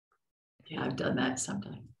Yeah, I've done that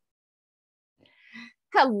sometimes.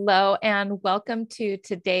 Hello, and welcome to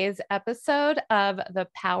today's episode of the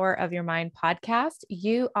Power of Your Mind podcast.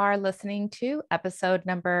 You are listening to episode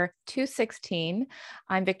number 216.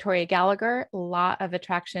 I'm Victoria Gallagher, Law of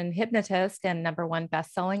Attraction hypnotist and #1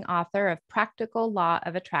 best-selling author of Practical Law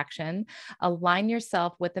of Attraction. Align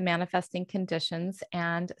yourself with the manifesting conditions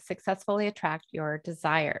and successfully attract your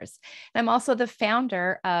desires. And I'm also the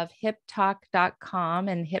founder of HipTalk.com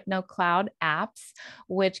and HypnoCloud apps,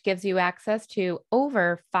 which gives you access to over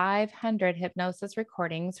 500 hypnosis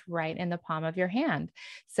recordings right in the palm of your hand.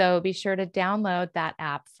 So be sure to download that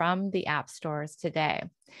app from the app stores today.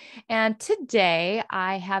 And today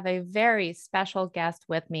I have a very special guest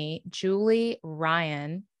with me, Julie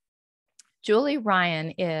Ryan. Julie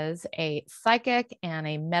Ryan is a psychic and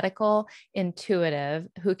a medical intuitive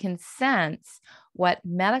who can sense what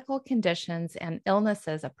medical conditions and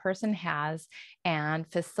illnesses a person has and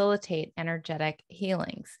facilitate energetic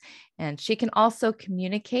healings. And she can also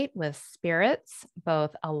communicate with spirits,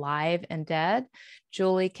 both alive and dead.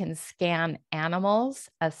 Julie can scan animals,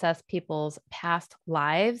 assess people's past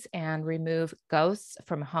lives, and remove ghosts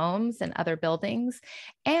from homes and other buildings.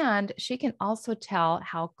 And she can also tell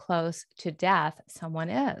how close to death someone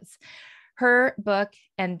is. Her book,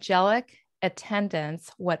 Angelic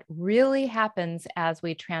Attendants: What Really Happens as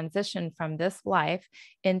We Transition from This Life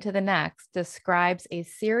into the Next, describes a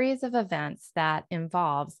series of events that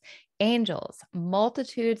involves angels,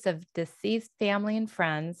 multitudes of deceased family and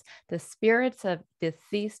friends, the spirits of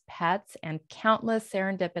deceased pets, and countless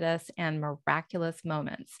serendipitous and miraculous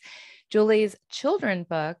moments. Julie's children's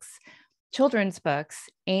books,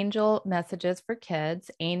 Angel Messages for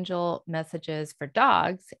Kids, Angel Messages for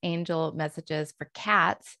Dogs, Angel Messages for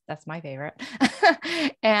Cats, that's my favorite,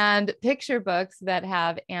 and picture books that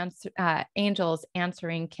have angels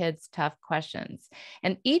answering kids' tough questions.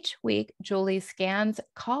 And each week, Julie scans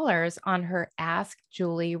callers on her Ask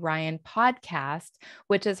Julie Ryan podcast,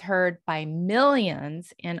 which is heard by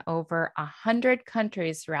millions in over 100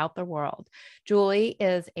 countries throughout the world. Julie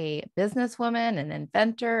is a businesswoman, an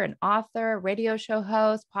inventor, an author, radio show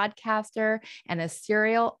host, podcaster, and a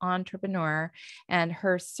serial entrepreneur. And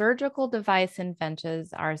her surgical device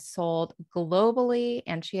inventions are sold globally,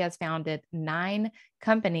 and she has founded 9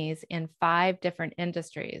 companies in 5 different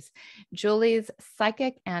industries. Julie's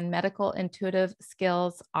psychic and medical intuitive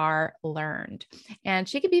skills are learned, and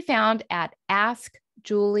she can be found at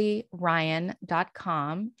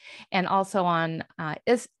askjulieryan.com and also on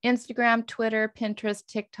Instagram, Twitter, Pinterest,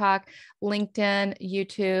 TikTok, LinkedIn,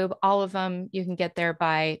 YouTube. All of them you can get there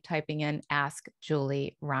by typing in Ask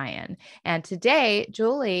Julie Ryan. And today,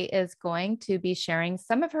 Julie is going to be sharing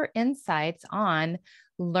some of her insights on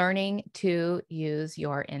learning to use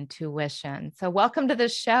your intuition. So welcome to the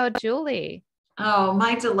show, Julie. Oh,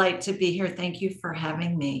 my delight to be here. Thank you for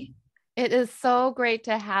having me. It is so great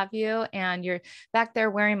to have you. And you're back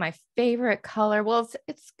there wearing my favorite color. Well,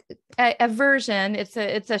 it's a version. It's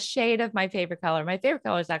a shade of my favorite color. My favorite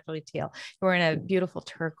color is actually teal. You're wearing a beautiful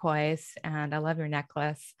turquoise, and I love your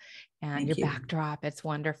necklace and your backdrop. It's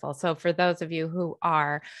wonderful. So for those of you who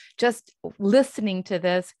are just listening to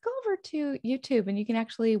this, go over to YouTube and you can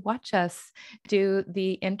actually watch us do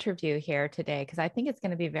the interview here today, because I think it's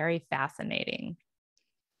going to be very fascinating.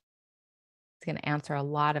 It's going to answer a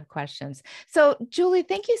lot of questions. So Julie,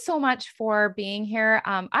 thank you so much for being here.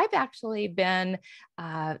 I've actually been,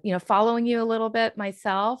 following you a little bit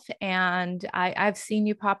myself, and I've seen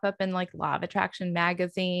you pop up in like Law of Attraction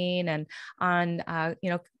magazine and on,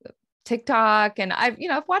 TikTok, and I've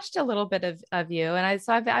watched a little bit of you, and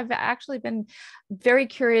I've actually been very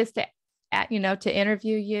curious to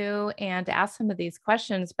interview you and to ask some of these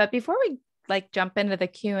questions. But before we jump into the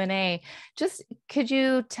Q&A, just could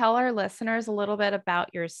you tell our listeners a little bit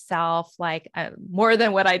about yourself, more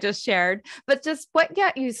than what I just shared, but just what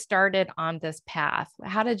got you started on this path?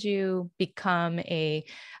 How did you become a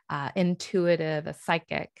intuitive, a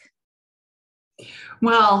psychic?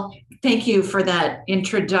 Well, thank you for that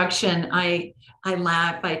introduction. I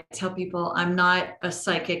laugh. I tell people I'm not a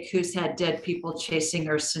psychic who's had dead people chasing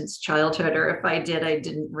her since childhood, or if I did, I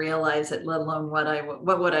didn't realize it, let alone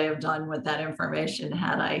what would I have done with that information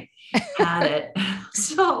had I had it.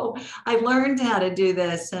 So I learned how to do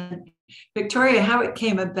this. And Victoria, how it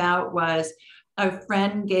came about was a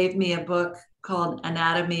friend gave me a book called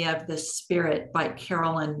Anatomy of the Spirit by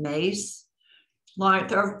Carolyn Mace.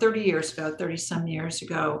 30 some years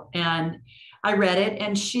ago. And I read it,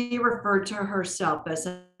 and she referred to herself as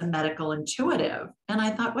a medical intuitive. And I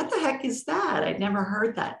thought, what the heck is that? I'd never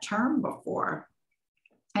heard that term before.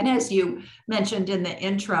 And as you mentioned in the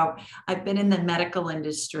intro, I've been in the medical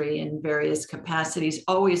industry in various capacities,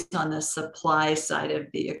 always on the supply side of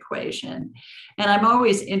the equation. And I'm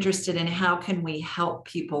always interested in how can we help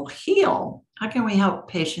people heal? How can we help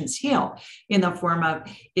patients heal in the form of,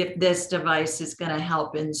 if this device is going to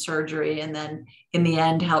help in surgery and then in the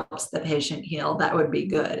end helps the patient heal, that would be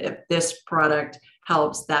good. If this product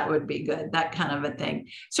helps, that would be good, that kind of a thing.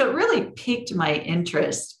 So it really piqued my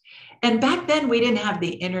interest. And back then we didn't have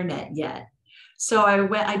the internet yet. So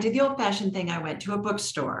I did the old fashioned thing. I went to a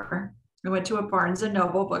bookstore. I went to a Barnes and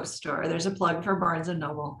Noble bookstore. There's a plug for Barnes and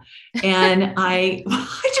Noble. And I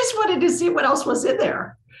just wanted to see what else was in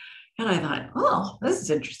there. And I thought, oh, this is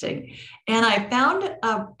interesting. And I found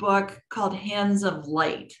a book called Hands of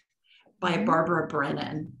Light by Barbara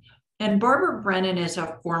Brennan. And Barbara Brennan is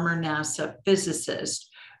a former NASA physicist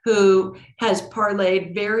who has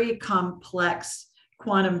parlayed very complex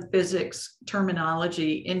quantum physics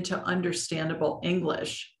terminology into understandable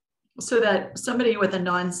English so that somebody with a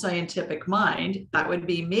non-scientific mind, that would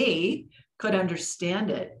be me, could understand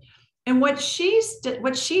it. And what she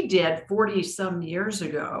did 40 some years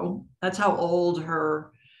ago, that's how old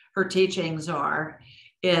her teachings are,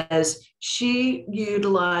 is she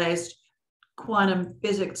utilized quantum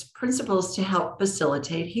physics principles to help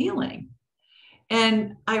facilitate healing.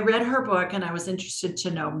 And I read her book and I was interested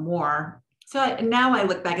to know more. So now I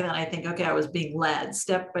look back at that and I think, okay, I was being led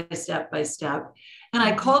step by step by step. And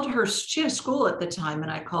I called her, she had a school at the time,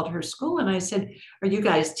 and I called her school and I said, are you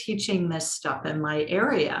guys teaching this stuff in my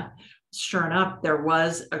area? Sure enough, there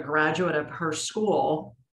was a graduate of her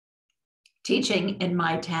school teaching in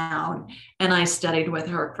my town. And I studied with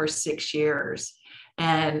her for 6 years.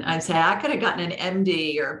 And I'd say I could have gotten an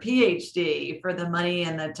MD or a PhD for the money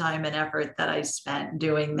and the time and effort that I spent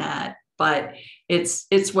doing that. But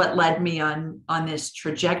it's what led me on this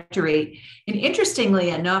trajectory. And interestingly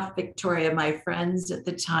enough, Victoria, my friends at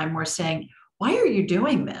the time were saying, why are you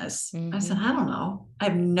doing this? I said, I don't know. I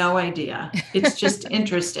have no idea. It's just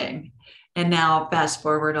interesting. And now fast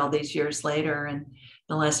forward all these years later, and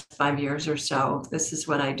the last 5 years or so, this is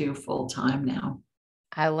what I do full time now.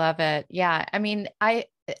 I love it. Yeah. I mean, I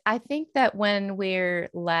think that when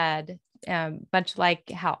we're led, much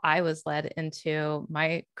like how I was led into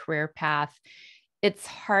my career path, it's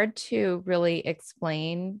hard to really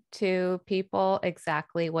explain to people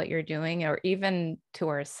exactly what you're doing, or even to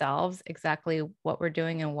ourselves exactly what we're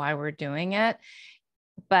doing and why we're doing it.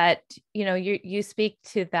 But, you speak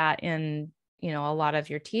to that in, a lot of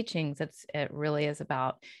your teachings. It really is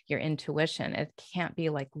about your intuition. It can't be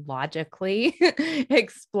like logically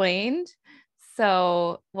explained.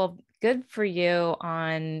 So, well, good for you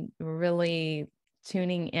on really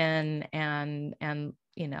tuning in and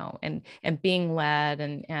being led.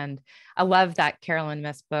 And I love that Carolyn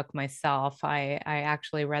Miss book myself. I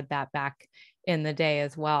actually read that back in the day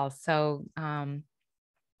as well. So,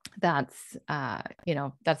 that's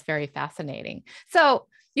very fascinating. So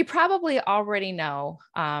you probably already know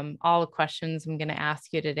all the questions I'm going to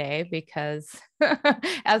ask you today, because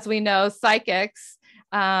as we know, psychics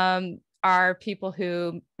are people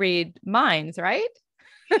who read minds, right?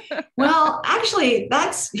 Well, actually,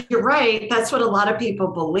 you're right. That's what a lot of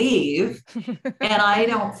people believe. And I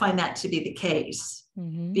don't find that to be the case,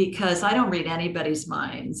 because I don't read anybody's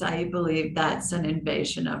minds. I believe that's an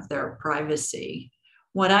invasion of their privacy.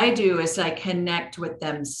 What I do is I connect with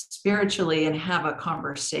them spiritually and have a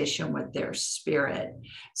conversation with their spirit.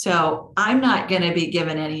 So I'm not going to be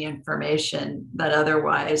given any information that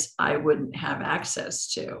otherwise I wouldn't have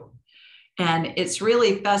access to. And it's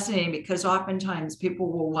really fascinating because oftentimes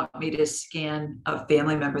people will want me to scan a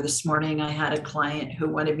family member. This morning, I had a client who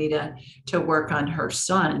wanted me to work on her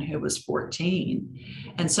son who was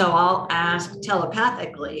 14. And so I'll ask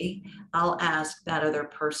telepathically, I'll ask that other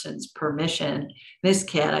person's permission. This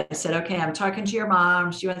kid, I said, okay, I'm talking to your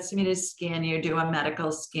mom. She wants me to scan you, do a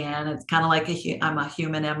medical scan. It's kind of like I'm a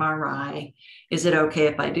human MRI. Is it okay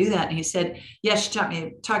if I do that? And he said, yes,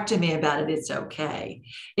 talk to me about it. It's okay.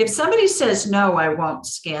 If somebody says no, I won't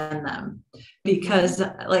scan them, because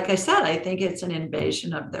like I said, I think it's an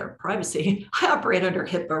invasion of their privacy. I operate under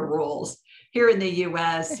HIPAA rules. Here in the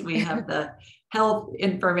US, we have the health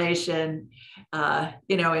information,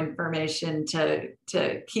 information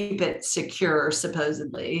to keep it secure,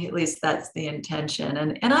 supposedly. At least that's the intention.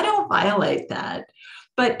 And I don't violate that.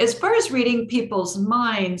 But as far as reading people's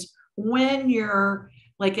minds, when you're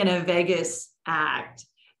like in a Vegas act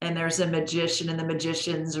and there's a magician and the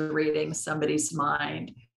magician's reading somebody's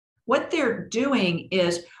mind, what they're doing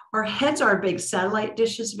is, our heads are big satellite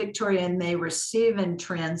dishes, Victoria, and they receive and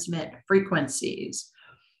transmit frequencies.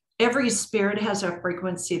 Every spirit has a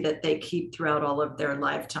frequency that they keep throughout all of their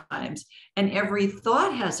lifetimes, and every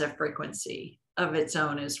thought has a frequency of its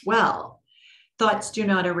own as well. Thoughts do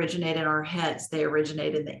not originate in our heads, they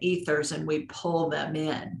originate in the ethers, and we pull them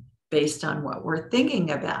in based on what we're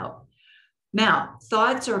thinking about. Now,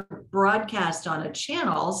 thoughts are broadcast on a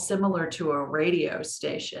channel similar to a radio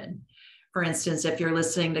station. For instance, if you're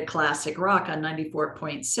listening to classic rock on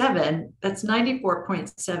 94.7, that's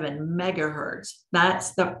 94.7 megahertz.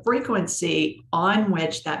 That's the frequency on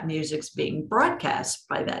which that music's being broadcast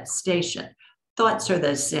by that station. Thoughts are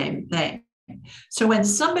the same thing. So when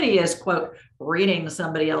somebody is, quote, reading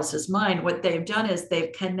somebody else's mind, what they've done is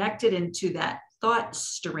they've connected into that thought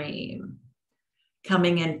stream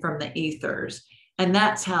coming in from the ethers. And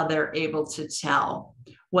that's how they're able to tell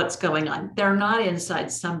what's going on. They're not inside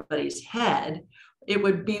somebody's head. It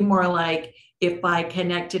would be more like if I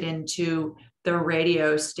connected into the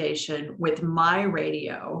radio station with my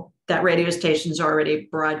radio, that radio station's already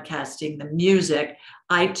broadcasting the music.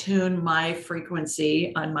 I tune my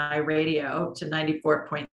frequency on my radio to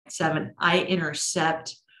 94.7. I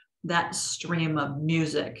intercept that stream of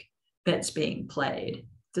music that's being played.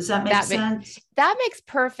 Does that make sense? That makes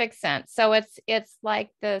perfect sense. So it's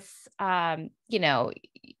like this,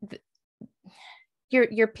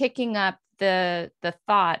 you're picking up the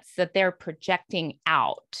thoughts that they're projecting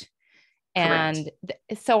out. And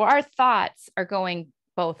so our thoughts are going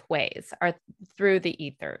both ways, are through the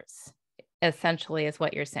ethers, essentially, is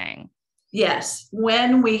what you're saying. Yes.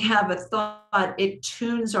 When we have a thought, it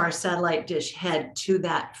tunes our satellite dish head to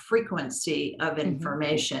that frequency of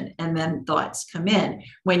information, and then thoughts come in.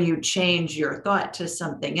 When you change your thought to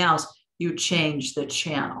something else, you change the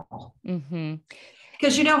channel.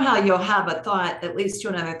 Because you know how you'll have a thought that leads to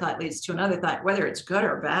another thought, leads to another thought, whether it's good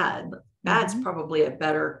or bad. Bad's probably a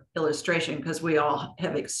better illustration because we all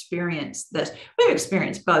have experienced this. We've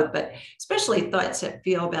experienced both, but especially thoughts that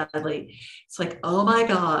feel badly. It's like, oh my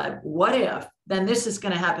God, what if? Then this is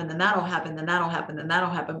going to happen, then that'll happen, then that'll happen, then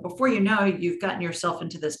that'll happen. Before you know, you've gotten yourself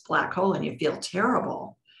into this black hole and you feel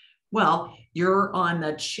terrible. Well, you're on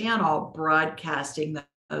the channel broadcasting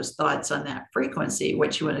those thoughts on that frequency.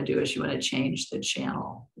 What you want to do is you want to change the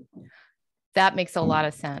channel. That makes a lot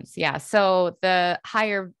of sense. Yeah. So the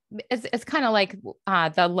higher, it's kind of like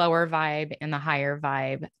the lower vibe and the higher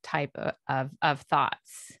vibe type of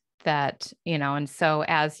thoughts that, and so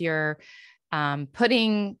as you're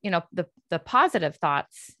putting, the positive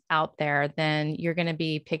thoughts out there, then you're going to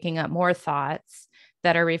be picking up more thoughts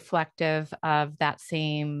that are reflective of that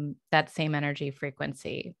same energy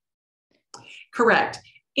frequency. Correct.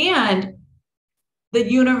 And the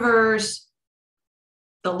universe,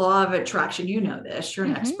 the law of attraction, you know this, you're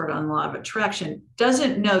an expert on law of attraction,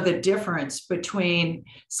 doesn't know the difference between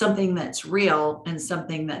something that's real and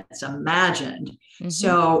something that's imagined.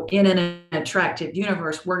 So in an attractive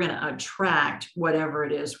universe, we're going to attract whatever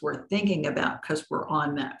it is we're thinking about because we're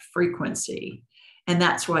on that frequency. And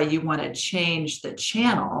that's why you want to change the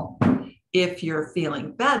channel if you're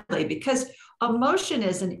feeling badly, because emotion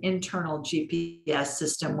is an internal GPS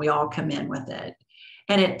system. We all come in with it.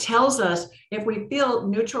 And it tells us if we feel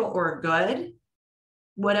neutral or good,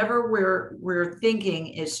 whatever we're thinking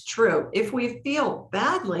is true. If we feel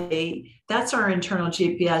badly, that's our internal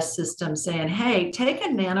GPS system saying, hey, take a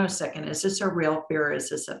nanosecond. Is this a real fear or is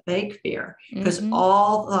this a fake fear? Because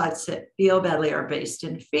all thoughts that feel badly are based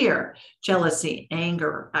in fear, jealousy,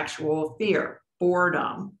 anger, actual fear,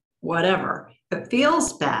 boredom, whatever. If it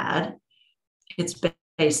feels bad, it's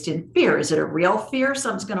based in fear. Is it a real fear?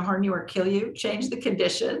 Something's going to harm you or kill you? Change the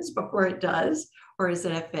conditions before it does. Or is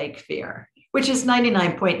it a fake fear? Which is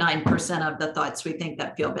 99.9% of the thoughts we think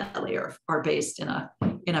that feel badly are based in a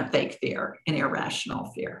fake fear, an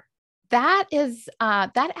irrational fear. That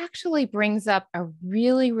actually brings up a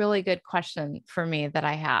really, really good question for me that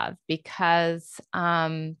I have, because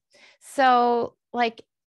so like,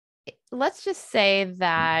 let's just say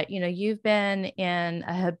that, you've been in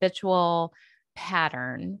a habitual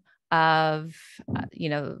pattern of,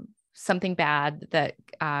 something bad that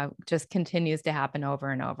just continues to happen over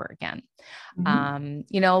and over again.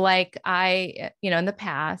 Like I, in the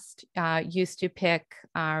past, used to pick,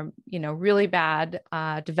 really bad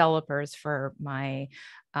developers for my,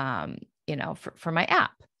 for my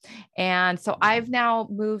app. And so I've now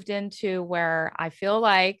moved into where I feel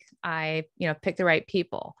like I, pick the right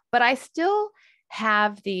people, but I still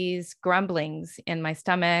have these grumblings in my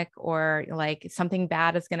stomach, or like something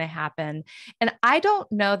bad is going to happen. And I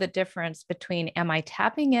don't know the difference between, am I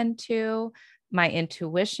tapping into my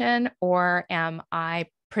intuition, or am I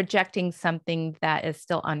projecting something that is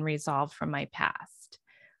still unresolved from my past?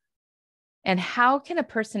 And how can a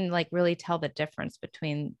person like really tell the difference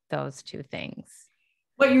between those two things?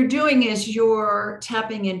 What you're doing is you're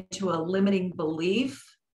tapping into a limiting belief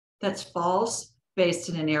that's false based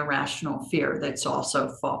in an irrational fear that's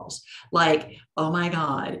also false. Like, oh my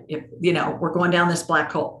God, if, we're going down this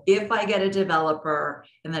black hole. If I get a developer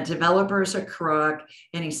and the developer's a crook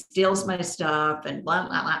and he steals my stuff and blah,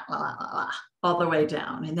 blah, blah, blah, blah, blah, all the way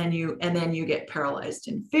down. And then you get paralyzed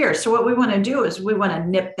in fear. So what we want to do is we want to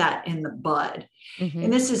nip that in the bud. Mm-hmm.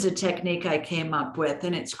 And this is a technique I came up with,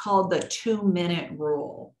 and it's called the 2-minute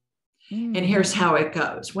rule. And here's how it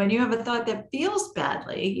goes. When you have a thought that feels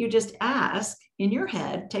badly, you just ask in your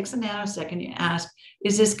head, takes a nanosecond, you ask,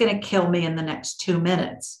 is this going to kill me in the next 2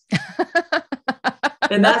 minutes?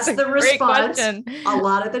 And that's the response a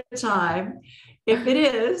lot of the time. If it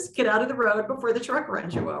is, get out of the road before the truck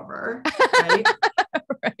runs you over, right?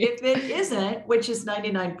 Right. If it isn't, which is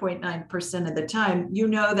 99.9% of the time,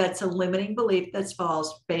 that's a limiting belief that's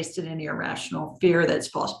false, based in an irrational fear that's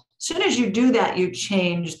false. As soon as you do that, you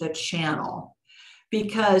change the channel,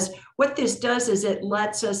 because what this does is it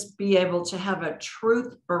lets us be able to have a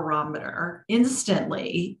truth barometer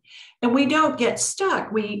instantly, and we don't get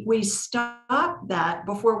stuck. We stop that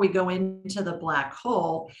before we go into the black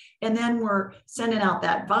hole, and then we're sending out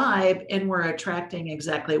that vibe and we're attracting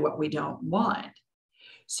exactly what we don't want.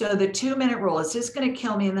 So the 2-minute rule, is this going to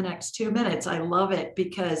kill me in the next 2 minutes? I love it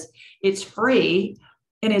because it's free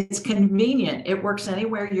and it's convenient. It works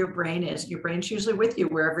anywhere your brain is. Your brain's usually with you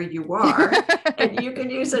wherever you are. And you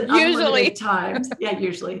can use it unlimited times. Yeah,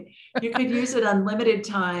 usually. You could use it unlimited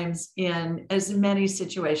times in as many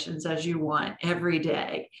situations as you want every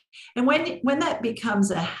day. And when that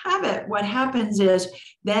becomes a habit, what happens is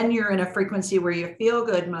then you're in a frequency where you feel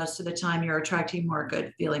good most of the time. You're attracting more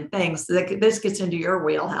good feeling things. This gets into your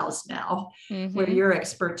wheelhouse now, where your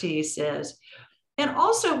expertise is. And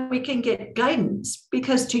also we can get guidance,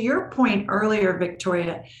 because to your point earlier,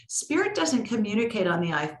 Victoria, spirit doesn't communicate on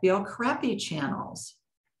the I feel crappy channels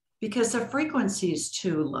because the frequency is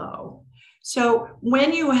too low. So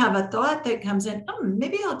when you have a thought that comes in,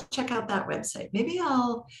 maybe I'll check out that website. Maybe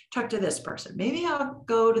I'll talk to this person. Maybe I'll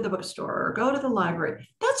go to the bookstore or go to the library.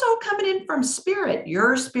 That's all coming in from spirit,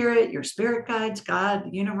 your spirit guides, God,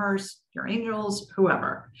 the universe, your angels,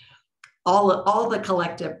 whoever, all the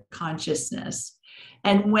collective consciousness.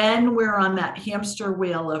 And when we're on that hamster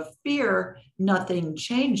wheel of fear, nothing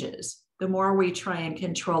changes. The more we try and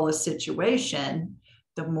control a situation,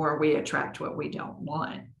 the more we attract what we don't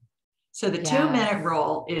want. So the 2-minute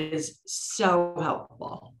rule is so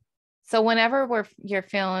helpful. So whenever you're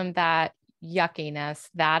feeling that yuckiness,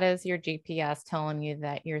 that is your GPS telling you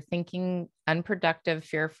that you're thinking unproductive,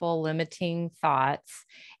 fearful, limiting thoughts,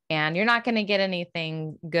 and you're not going to get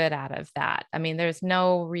anything good out of that. I mean, there's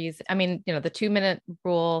no reason. I mean, the 2-minute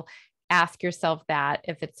rule, ask yourself that.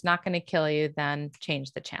 If it's not going to kill you, then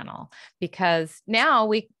change the channel, because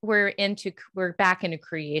now we're back into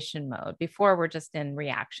creation mode. Before, we're just in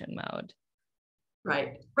reaction mode.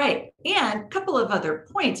 Right. And a couple of other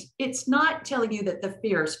points. It's not telling you that the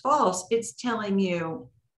fear is false. It's telling you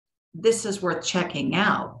this is worth checking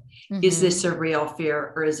out. Is this a real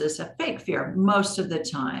fear or is this a fake fear? Most of the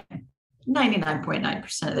time,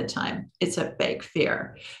 99.9% of the time, it's a fake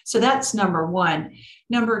fear. So that's number one.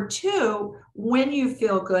 Number two, when you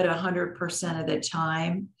feel good 100% of the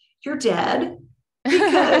time, you're dead,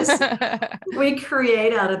 because we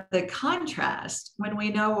create out of the contrast. When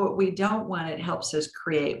we know what we don't want, it helps us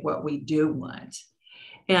create what we do want.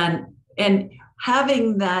 And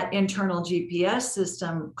having that internal GPS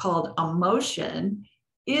system called emotion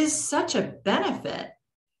is such a benefit,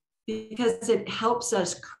 because it helps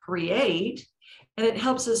us create, and it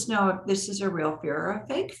helps us know if this is a real fear or a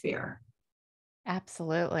fake fear.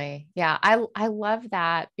 Absolutely. Yeah. I love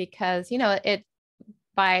that, because, it,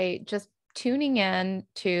 by just tuning in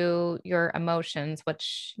to your emotions,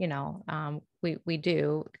 which, we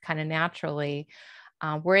do kind of naturally,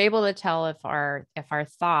 we're able to tell if our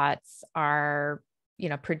thoughts are,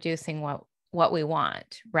 producing what we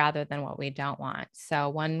want rather than what we don't want. So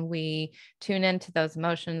when we tune into those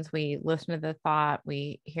emotions, we listen to the thought,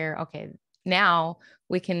 we hear, okay, now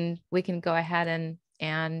we can go ahead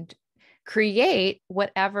and create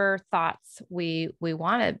whatever thoughts we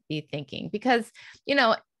want to be thinking. Because,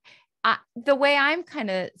 the way I'm kind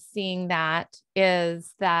of seeing that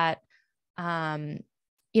is that,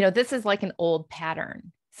 this is like an old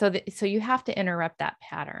pattern. So you have to interrupt that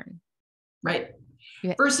pattern. Right.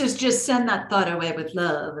 Versus just send that thought away with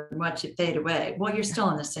love and watch it fade away. Well, you're still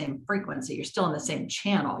in the same frequency. You're still in the same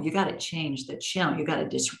channel. You got to change the channel. You got to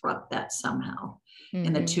disrupt that somehow.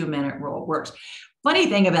 And the 2-minute rule works. Funny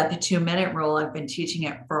thing about the 2-minute rule, I've been teaching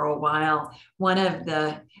it for a while.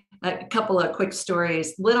 A couple of quick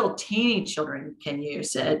stories, little teeny children can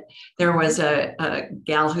use it. There was a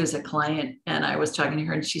gal who's a client, and I was talking to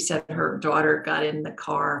her, and she said her daughter got in the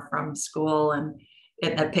car from school and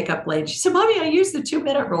in the pickup lane. She said, Mommy, I used the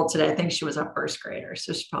 2-minute rule today. I think she was a first grader,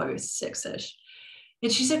 so she probably was 6-ish.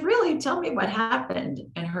 And she said, Really? Tell me what happened.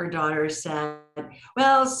 And her daughter said,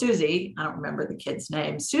 Well, Susie, I don't remember the kid's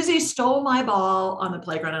name, Susie stole my ball on the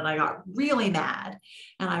playground and I got really mad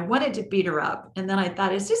and I wanted to beat her up. And then I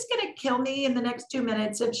thought, Is this going to kill me in the next 2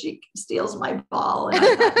 minutes if she steals my ball? And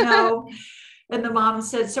I thought, No. And the mom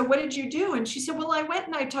said, So what did you do? And she said, Well, I went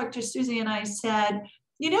and I talked to Susie and I said,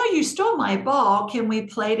 You stole my ball. Can we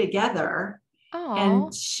play together?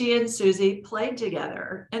 And she and Susie played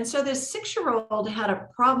together. And so this 6-year-old had a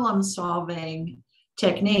problem solving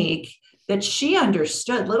technique that she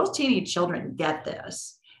understood. Little teeny children get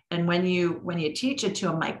this. And when you teach it to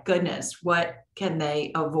them, my goodness, what can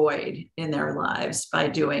they avoid in their lives by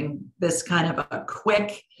doing this kind of a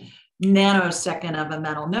quick nanosecond of a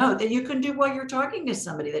mental note that you can do while you're talking to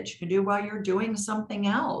somebody, that you can do while you're doing something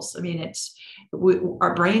else. I mean,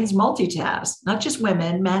 our brains multitask, not just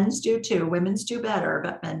women, men's do too. Women's do better,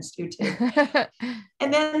 but men's do too.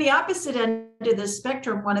 And then the opposite end of the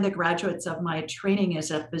spectrum, one of the graduates of my training is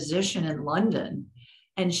a physician in London,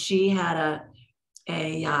 and she had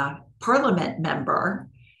a parliament member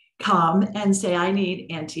come and say, I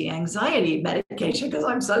need anti-anxiety medication because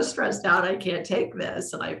I'm so stressed out, I can't take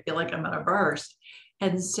this and I feel like I'm going to burst.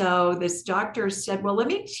 And so this doctor said, well, let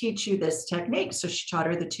me teach you this technique. So she taught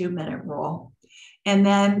her the 2-minute rule. And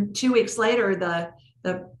then 2 weeks later,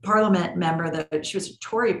 the parliament member, she was a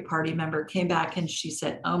Tory party member, came back and she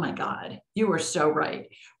said, oh my God, you were so right.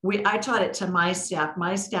 I taught it to my staff.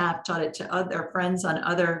 My staff taught it to other friends on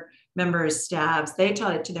other members' staffs. They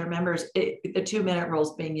taught it to their members. The 2-minute rule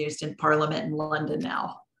is being used in Parliament in London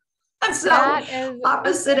now. And so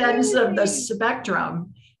opposite ends of the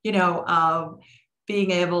spectrum, of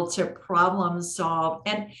being able to problem solve.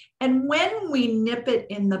 And when we nip it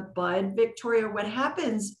in the bud, Victoria, what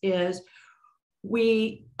happens is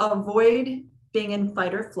we avoid being in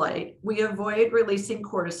fight or flight. We avoid releasing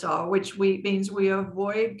cortisol, which means we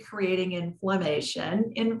avoid creating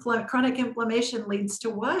inflammation. Chronic inflammation leads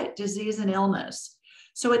to what? Disease and illness.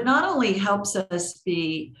 So it not only helps us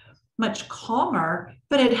be much calmer,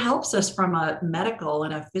 but it helps us from a medical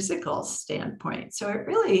and a physical standpoint. So it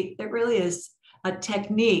really is a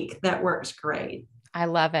technique that works great. I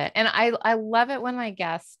love it. And I love it when my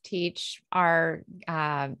guests teach our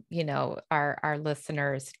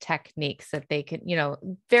listeners techniques that they can,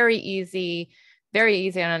 very easy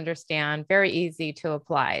to understand, very easy to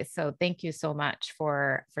apply. So thank you so much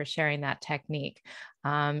for sharing that technique.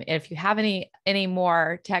 If you have any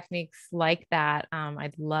more techniques like that,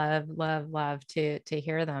 I'd love to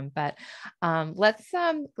hear them. But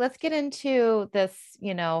let's get into this,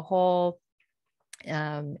 whole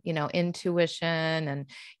intuition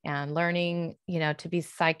and learning, to be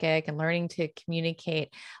psychic and learning to communicate.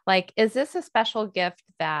 Like, is this a special gift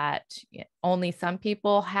that only some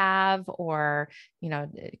people have, or,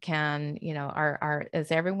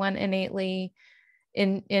 is everyone innately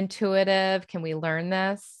intuitive? Can we learn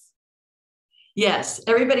this? Yes.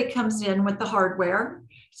 Everybody comes in with the hardware.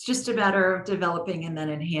 It's just a matter of developing and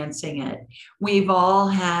then enhancing it. We've all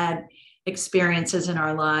had experiences in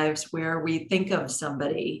our lives where we think of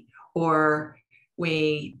somebody, or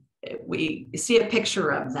we see a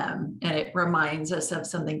picture of them and it reminds us of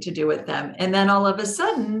something to do with them. And then all of a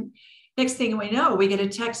sudden, next thing we know, we get a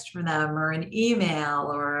text from them or an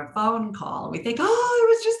email or a phone call. And we think, oh, I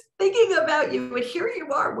was just thinking about you and here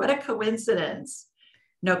you are. What a coincidence.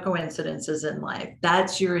 No coincidences in life.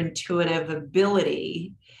 That's your intuitive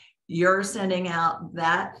ability. You're sending out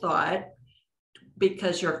that thought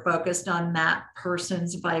because you're focused on that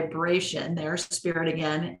person's vibration. Their spirit,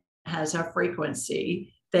 again, has a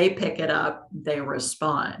frequency. They pick it up, they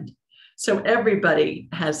respond. So everybody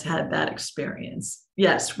has had that experience.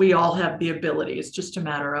 Yes, we all have the ability. It's just a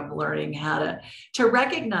matter of learning how to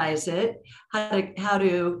recognize it, how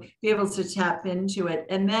to be able to tap into it,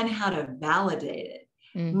 and then how to validate it.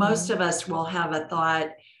 Mm-hmm. Most of us will have a thought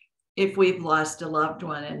if we've lost a loved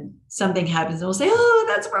one and something happens, and we'll say, "Oh,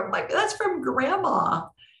 that's from grandma,"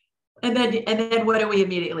 and then what do we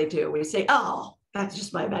immediately do? We say, "Oh, that's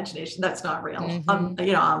just my imagination. That's not real.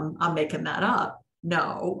 Mm-hmm. I'm making that up."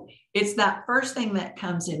 No, it's that first thing that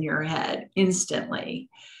comes in your head instantly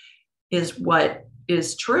is what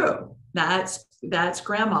is true. That's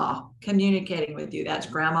grandma communicating with you. That's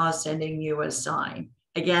grandma sending you a sign.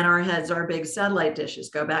 Again, our heads are big satellite dishes.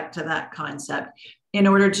 Go back to that concept. in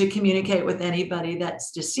order to communicate with anybody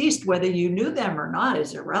that's deceased. Whether you knew them or not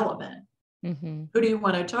is irrelevant. Mm-hmm. Who do you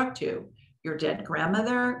want to talk to? Your dead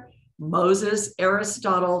grandmother, Moses,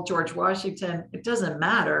 Aristotle, George Washington? It doesn't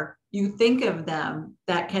matter. You think of them,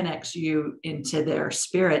 that connects you into their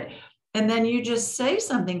spirit. And then you just say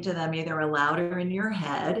something to them, either aloud or in your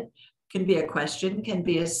head. Can be a question, can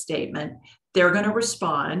be a statement. They're going to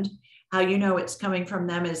respond. How you know it's coming from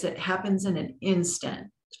them is it happens in an instant,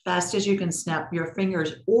 as fast as you can snap your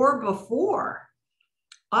fingers, or before.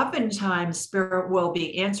 Oftentimes, spirit will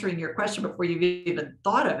be answering your question before you've even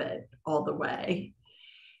thought of it all the way.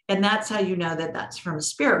 And that's how you know that that's from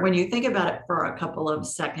spirit. When you think about it for a couple of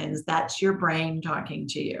seconds, that's your brain talking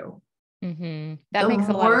to you. Mm-hmm. That makes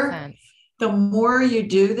a lot of sense. The more you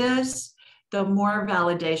do this, the more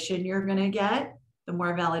validation you're going to get. The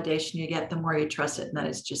more validation you get, the more you trust it. And that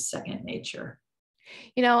is just second nature.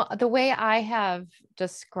 You know, the way I have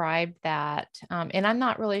described that, and I'm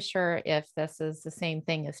not really sure if this is the same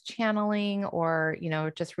thing as channeling or, you know,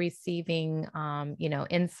 just receiving, you know,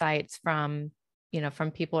 insights from, you know,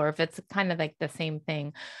 from people, or if it's kind of like the same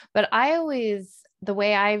thing. But the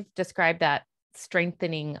way I've described that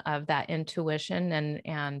strengthening of that intuition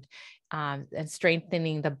and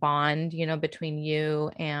strengthening the bond, you know, between you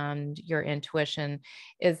and your intuition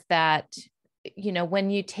is that, you know,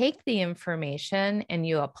 when you take the information and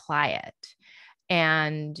you apply it,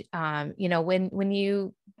 and, you know, when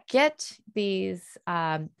you get these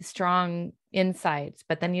strong insights,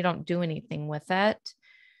 but then you don't do anything with it,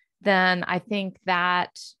 then I think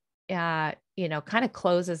that, you know, kind of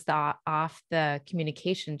closes off the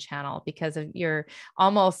communication channel, because of you're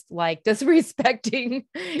almost like disrespecting,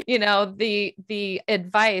 you know, the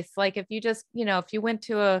advice. Like if you just, you know, if you went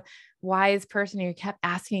to a wise person, you kept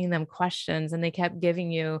asking them questions and they kept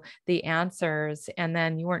giving you the answers, and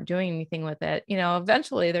then you weren't doing anything with it, you know,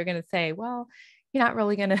 eventually they're going to say, well, you're not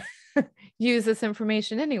really going to use this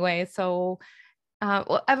information anyway. So,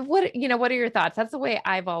 what are your thoughts? That's the way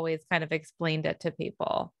I've always kind of explained it to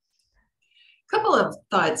people. Couple of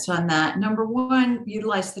thoughts on that. Number one,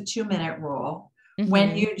 utilize the 2-minute rule. When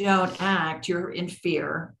Mm-hmm. you don't act, you're in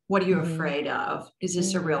fear. What are you Mm-hmm. afraid of? Is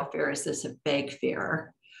this a Mm-hmm. real fear? Is this a fake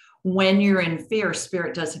fear? When you're in fear,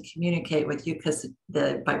 spirit doesn't communicate with you because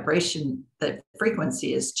the vibration, the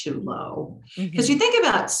frequency is too low. Because you think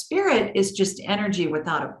about spirit is just energy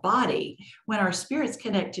without a body. When our spirit's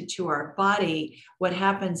connected to our body, what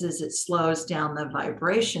happens is it slows down the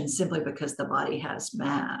vibration simply because the body has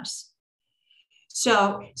mass.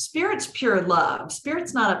 So spirit's pure love.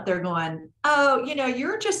 Spirit's not up there going, oh, you know,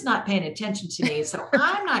 you're just not paying attention to me, so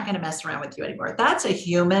I'm not going to mess around with you anymore. That's a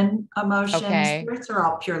human emotion. Okay. Spirits are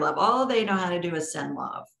all pure love. All they know how to do is send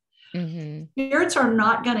love. Mm-hmm. Spirits are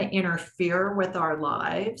not going to interfere with our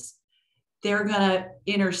lives. They're going to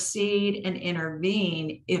intercede and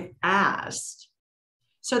intervene if asked.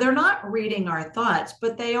 So they're not reading our thoughts,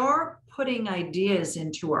 but they are putting ideas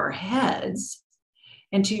into our heads.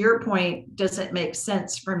 And to your point, does it make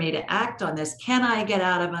sense for me to act on this? Can I get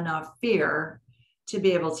out of enough fear to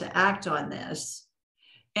be able to act on this?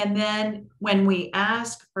 And then when we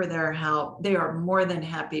ask for their help, they are more than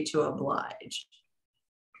happy to oblige.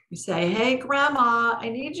 You say, hey, Grandma, I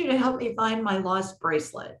need you to help me find my lost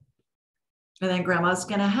bracelet. And then Grandma's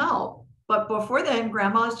going to help. But before then,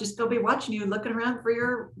 Grandma's just going to be watching you, looking around for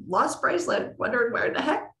your lost bracelet, wondering what the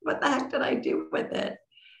heck did I do with it?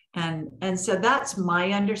 And so that's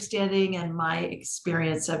my understanding and my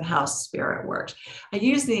experience of how spirit works. I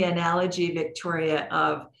use the analogy, Victoria,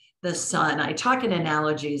 of the sun. I talk in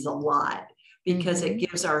analogies a lot because it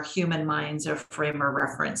gives our human minds a frame of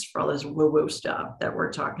reference for all this woo-woo stuff that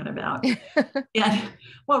we're talking about. And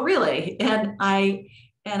well, really, and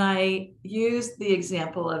I use the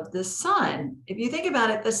example of the sun. If you think about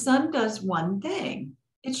it, the sun does one thing.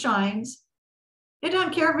 It shines. It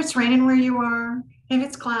don't care if it's raining where you are. If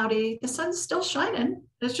it's cloudy, the sun's still shining.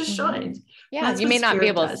 It just shines. Yeah, That's you what may not be spirit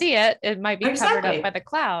able to does. see it. It might be covered up Exactly. by the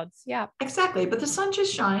clouds. Yeah. Exactly. But the sun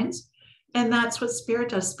just shines. And that's what spirit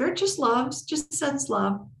does. Spirit just loves, just sends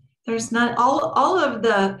love. There's not all of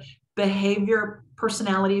the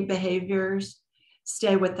personality behaviors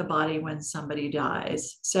stay with the body when somebody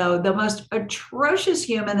dies. So the most atrocious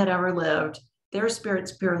human that ever lived, their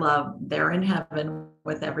spirit's pure love. They're in heaven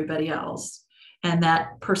with everybody else. And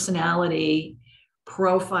that personality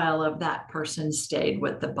profile of that person stayed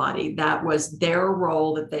with the body. That was their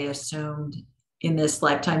role that they assumed in this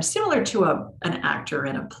lifetime, similar to an actor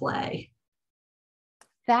in a play.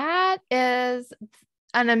 That is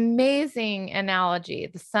an amazing analogy.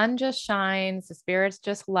 The sun just shines, the spirits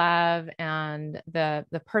just love, and the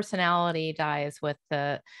personality dies with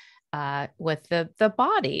the with the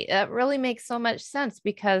body. It really makes so much sense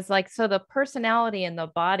because like, so the personality and the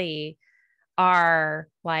body are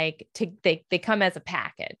like, they come as a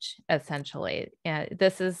package, essentially. And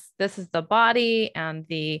this is the body and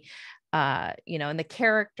the, and the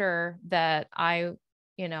character that I,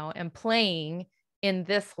 am playing in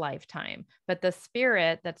this lifetime, but the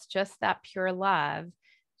spirit that's just that pure love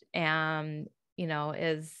and,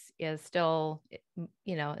 is still,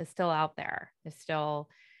 is still out there, is still,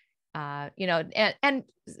 and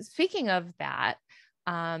speaking of that,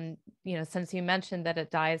 since you mentioned that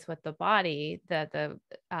it dies with the body,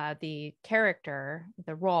 the character,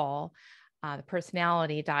 the role, the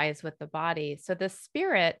personality dies with the body. So the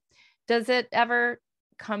spirit, does it ever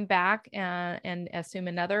come back and assume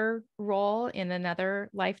another role in another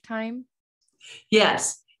lifetime?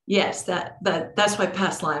 Yes. Yes, that's why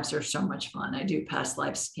past lives are so much fun. I do past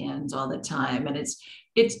life scans all the time, and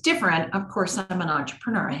it's different. Of course, I'm an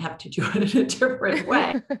entrepreneur. I have to do it in a different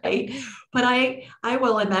way. But I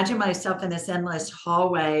will imagine myself in this endless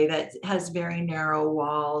hallway that has very narrow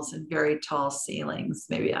walls and very tall ceilings,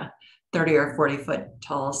 maybe a 30 or 40-foot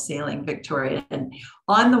tall ceiling, Victoria. And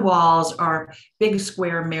on the walls are big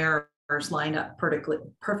square mirrors lined up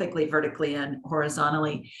perfectly vertically and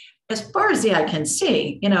horizontally, as far as the eye can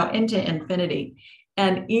see, into infinity.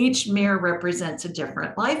 And each mirror represents a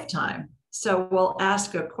different lifetime. So we'll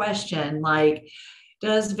ask a question like,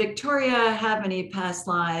 does Victoria have any past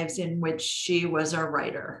lives in which she was a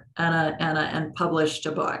writer and published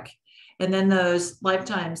a book? And then those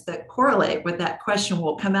lifetimes that correlate with that question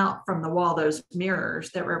will come out from the wall, those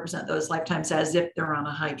mirrors that represent those lifetimes as if they're on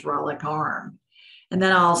a hydraulic arm. And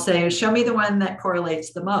then I'll say, show me the one that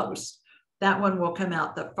correlates the most. That one will come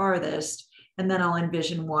out the farthest. And then I'll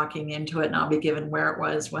envision walking into it and I'll be given where it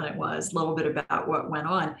was, when it was, a little bit about what went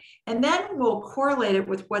on. And then we'll correlate it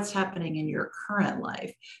with what's happening in your current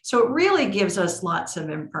life. So it really gives us lots of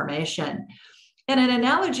information. And an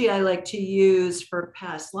analogy I like to use for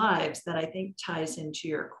past lives that I think ties into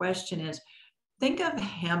your question is, think of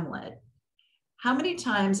Hamlet. How many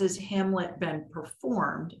times has Hamlet been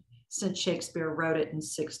performed since Shakespeare wrote it in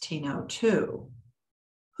 1602?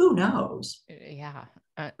 Who knows? Yeah.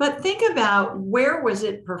 But think about, where was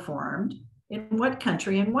it performed? In what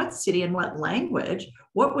country, in what city, in what language?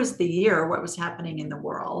 What was the year? What was happening in the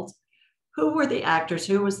world? Who were the actors?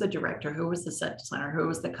 Who was the director? Who was the set designer? Who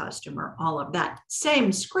was the costumer? All of that.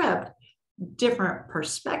 Same script, different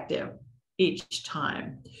perspective each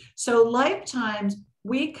time. So lifetimes,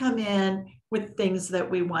 we come in with things that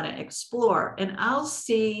we want to explore, and I'll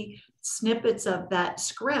see snippets of that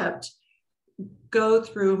script go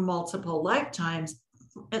through multiple lifetimes,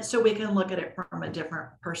 and so we can look at it from a different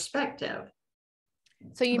perspective.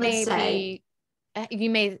 So you may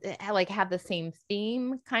like have the same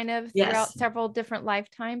theme kind of throughout several different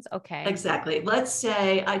lifetimes. Okay. Exactly. Let's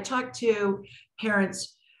say I talk to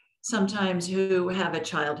parents sometimes who have a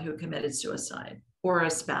child who committed suicide, or a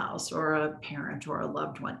spouse or a parent or a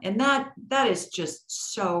loved one. And that is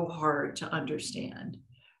just so hard to understand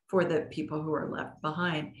for the people who are left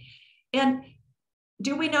behind. And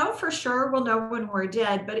do we know for sure? We'll know when we're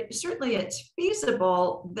dead, but certainly it's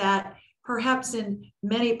feasible that perhaps in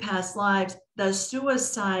many past lives, the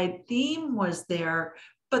suicide theme was there,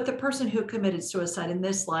 but the person who committed suicide in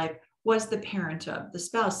this life was the parent of, the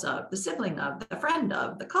spouse of, the sibling of, the friend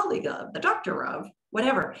of, the colleague of, the doctor of,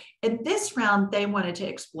 whatever. In this round, they wanted to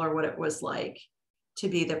explore what it was like to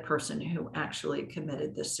be the person who actually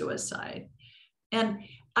committed the suicide. And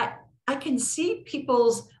I can see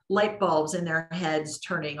people's light bulbs in their heads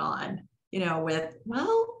turning on, with,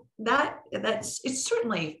 well, it's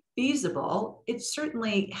certainly feasible. It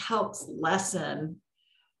certainly helps lessen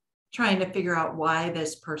trying to figure out why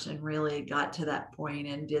this person really got to that point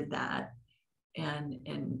and did that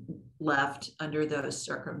and left under those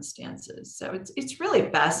circumstances. So it's really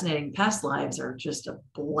fascinating. Past lives are just a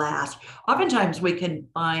blast. Oftentimes we can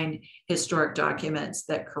find historic documents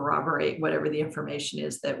that corroborate whatever the information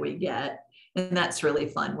is that we get. And that's really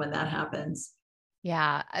fun when that happens.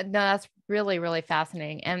 Yeah, no, that's really, really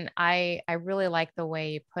fascinating. And I really like the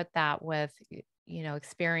way you put that with,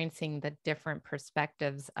 experiencing the different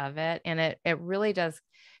perspectives of it. And it really does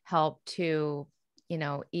help to,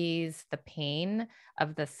 ease the pain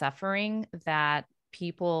of the suffering that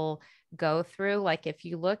people go through. Like if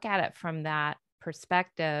you look at it from that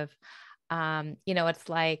perspective, it's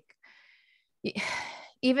like,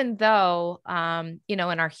 even though, in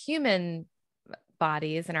our human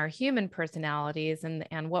bodies and our human personalities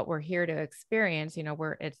and what we're here to experience,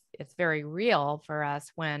 it's very real for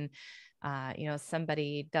us when,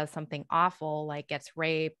 somebody does something awful, like gets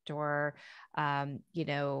raped or,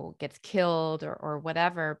 gets killed or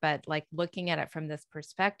whatever. But like looking at it from this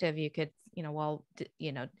perspective, you could,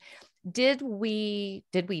 did we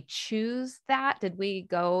choose that? Did we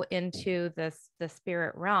go into the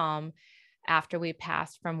spirit realm after we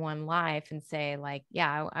passed from one life and say like,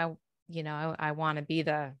 yeah, I want to be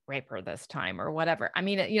the raper this time or whatever. I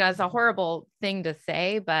mean, it's a horrible thing to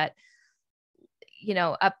say, but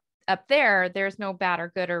up there's no bad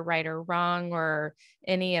or good or right or wrong or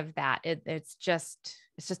any of that. It's just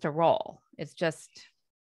a role. It's just.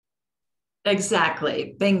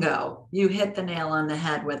 Exactly. Bingo. You hit the nail on the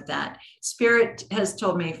head with that. Spirit has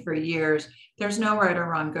told me for years, there's no right or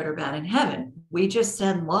wrong, good or bad in heaven. We just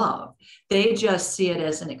send love. They just see it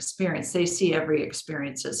as an experience. They see every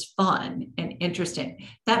experience as fun and interesting.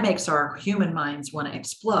 That makes our human minds want to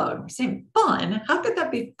explode. We say, fun? How could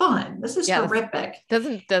that be fun? This is horrific.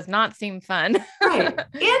 Does not seem fun. Right.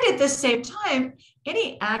 And at the same time,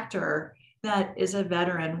 any actor that is a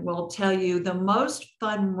veteran will tell you the most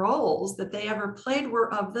fun roles that they ever played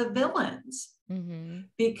were of the villains,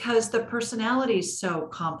 because the personality is so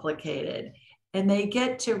complicated and they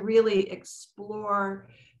get to really explore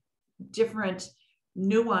different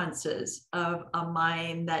nuances of a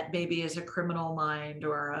mind that maybe is a criminal mind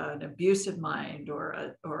or an abusive mind or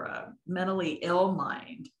a mentally ill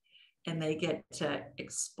mind. And they get to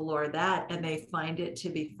explore that and they find it to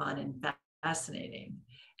be fun and fascinating.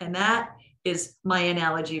 And that is my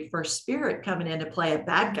analogy for spirit coming in to play a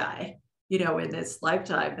bad guy, in this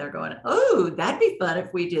lifetime. They're going, oh, that'd be fun if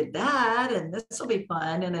we did that. And this will be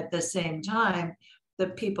fun. And at the same time, the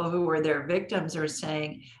people who were their victims are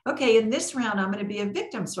saying, okay, in this round, I'm going to be a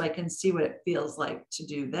victim so I can see what it feels like to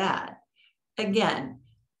do that. Again,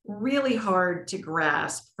 really hard to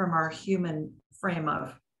grasp from our human frame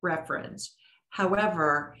of reference.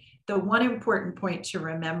 However, the one important point to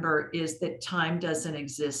remember is that time doesn't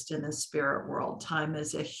exist in the spirit world. Time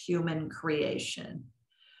is a human creation.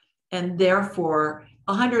 And therefore,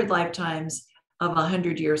 100 lifetimes of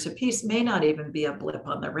 100 years apiece may not even be a blip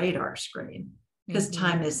on the radar screen, because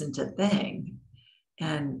time isn't a thing.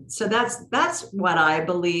 And so that's what I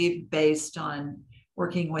believe, based on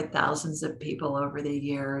working with thousands of people over the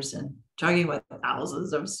years and talking with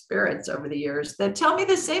thousands of spirits over the years that tell me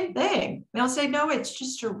the same thing. They'll say, no, it's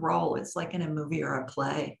just a role. It's like in a movie or a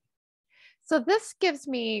play. So this gives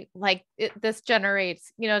me this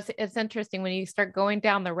generates, it's interesting when you start going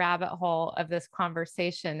down the rabbit hole of this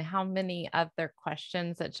conversation, how many other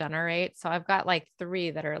questions it generates. So I've got like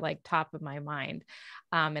 3 that are like top of my mind.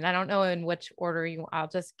 And I don't know in which order I'll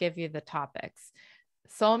just give you the topics: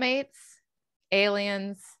 soulmates,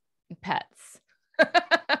 aliens, and pets.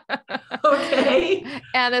 Okay.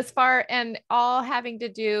 And all having to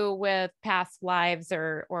do with past lives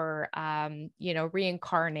or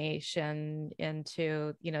reincarnation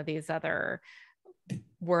into, these other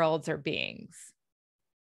worlds or beings.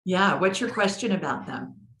 Yeah. What's your question about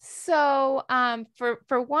them? So,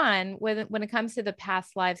 for one, when it comes to the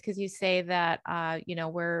past lives, because you say that,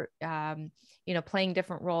 we're, playing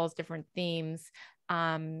different roles, different themes,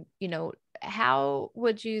 how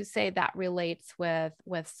would you say that relates with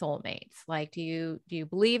soulmates? Like, do you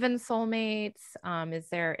believe in soulmates? Is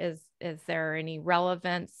there any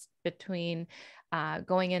relevance between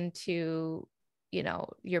going into,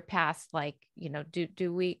 your past? Like,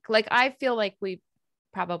 do we, like, I feel like we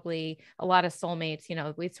probably, a lot of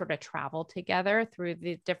soulmates, we sort of travel together through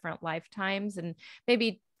the different lifetimes, and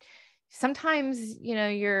maybe sometimes,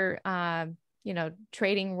 you're,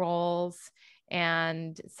 trading roles.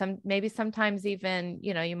 And sometimes even,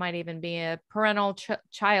 you might even be a parental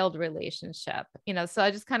child relationship, so I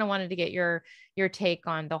just kind of wanted to get your take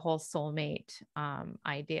on the whole soulmate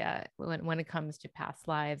idea when it comes to past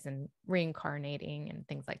lives and reincarnating and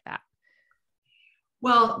things like that.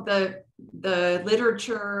 Well, the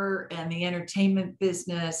literature and the entertainment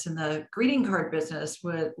business and the greeting card business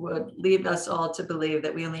would lead us all to believe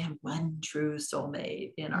that we only have one true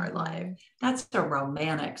soulmate in our life. That's a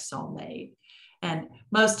romantic soulmate. And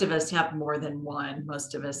most of us have more than one.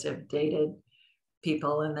 Most of us have dated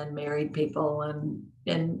people and then married people.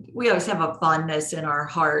 And we always have a fondness in our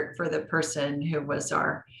heart for the person who was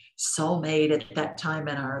our soulmate at that time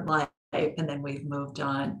in our life. And then we've moved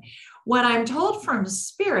on. What I'm told from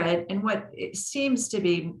spirit, and what it seems to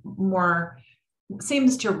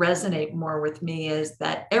resonate more with me, is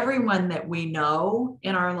that everyone that we know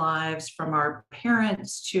in our lives, from our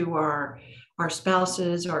parents to our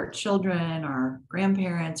spouses, our children, our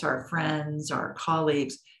grandparents, our friends, our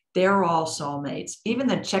colleagues, they're all soulmates. Even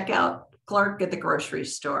the checkout clerk at the grocery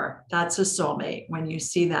store, that's a soulmate. When you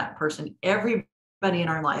see that person, everybody in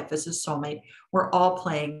our life is a soulmate. We're all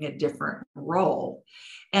playing a different role.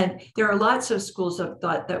 And there are lots of schools of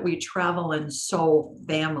thought that we travel in soul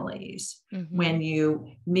families. Mm-hmm. When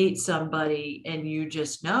you meet somebody and you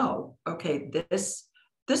just know, okay, this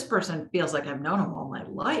person feels like I've known them all my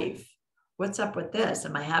life. What's up with this?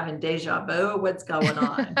 Am I having deja vu? What's going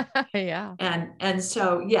on? Yeah. And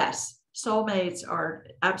so, yes, soulmates are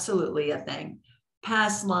absolutely a thing.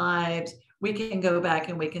 Past lives, we can go back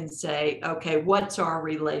and we can say, okay, what's our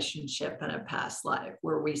relationship in a past life?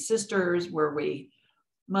 Were we sisters? Were we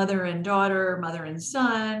mother and daughter, mother and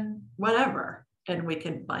son, whatever? And we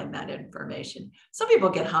can find that information. Some people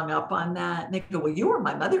get hung up on that and they go, well, you were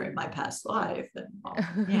my mother in my past life. And well,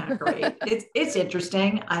 yeah, great. It's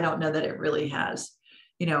interesting. I don't know that it really has,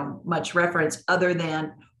 much reference other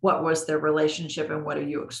than what was their relationship and what are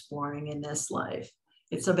you exploring in this life?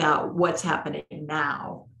 It's about what's happening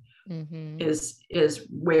now. Mm-hmm. is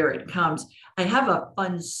where it comes. I have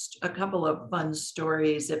a couple of fun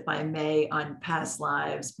stories, if I may, on past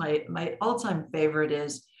lives. My all-time favorite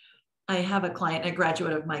is I have a client, a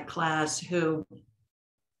graduate of my class, who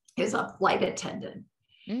is a flight attendant,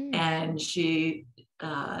 and she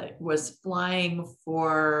was flying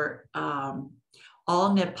for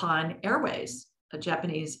All Nippon Airways, a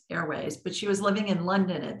Japanese Airways, but she was living in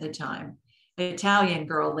London at the time, an Italian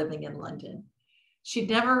girl living in London.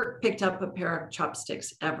 She'd never picked up a pair of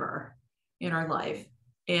chopsticks ever in her life.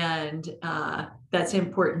 And that's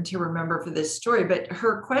important to remember for this story. But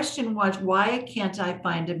her question was, why can't I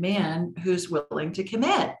find a man who's willing to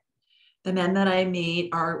commit? The men that I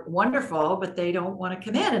meet are wonderful, but they don't want to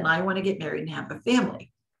commit. And I want to get married and have a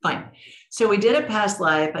family. Fine. So we did a past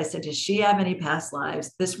life. I said, does she have any past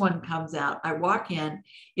lives? This one comes out. I walk in.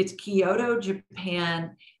 It's Kyoto,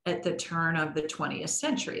 Japan at the turn of the 20th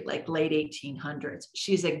century, like late 1800s.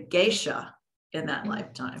 She's a geisha in that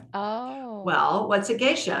lifetime. Oh. Well, what's a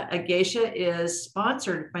geisha? A geisha is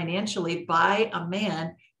sponsored financially by a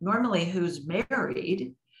man, normally who's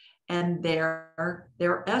married, and they're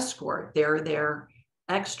their escort. They're their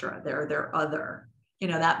extra. They're their other.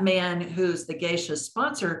 That man who's the geisha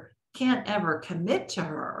sponsor can't ever commit to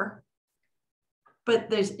her,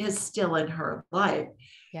 but is still in her life.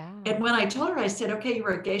 Yeah. And when I told her, I said, okay, you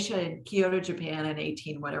were a geisha in Kyoto, Japan in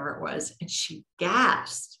 18, whatever it was. And she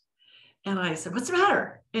gasped. And I said, what's the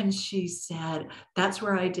matter? And she said, that's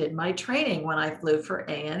where I did my training when I flew for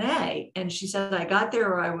ANA. And she said, I got there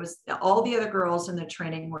where all the other girls in the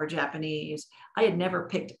training were Japanese. I had never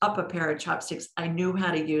picked up a pair of chopsticks. I knew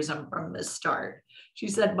how to use them from the start. She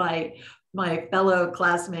said, my fellow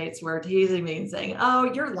classmates were teasing me and saying,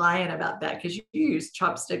 oh, you're lying about that because you use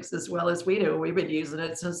chopsticks as well as we do. We've been using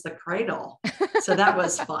it since the cradle. So that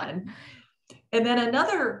was fun. And then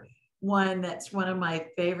another one that's one of my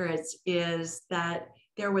favorites is that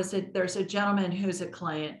there's a gentleman who's a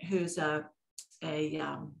client who's a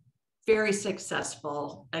very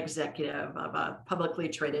successful executive of a publicly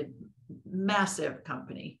traded massive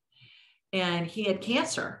company. And he had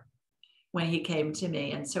cancer when he came to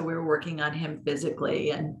me. And so we were working on him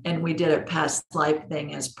physically, and we did a past life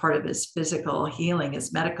thing as part of his physical healing,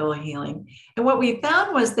 his medical healing. And what we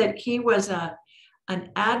found was that he was an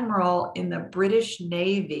admiral in the British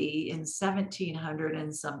Navy in 1700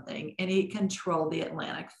 and something, and he controlled the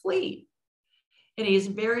Atlantic Fleet. And he's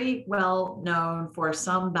very well known for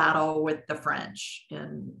some battle with the French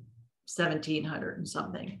in 1700 and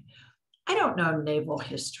something. I don't know naval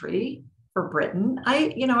history for Britain.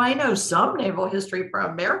 I know some naval history for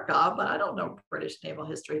America, but I don't know British naval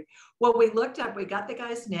history. Well, we looked up, we got the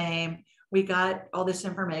guy's name, we got all this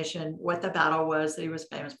information, what the battle was that he was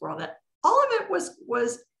famous for, all that. All of it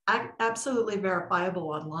was absolutely verifiable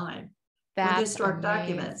online with historic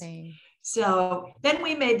documents. So then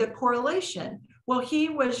we made the correlation. Well, he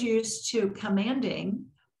was used to commanding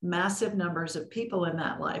massive numbers of people in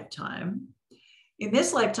that lifetime. In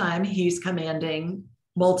this lifetime, he's commanding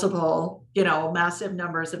multiple, massive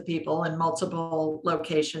numbers of people in multiple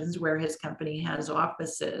locations where his company has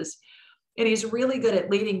offices. And he's really good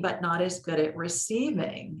at leading, but not as good at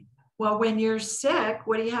receiving. Well, when you're sick,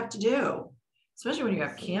 what do you have to do? Especially when you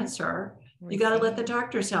have cancer, you got to let the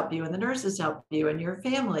doctors help you and the nurses help you and your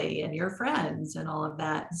family and your friends and all of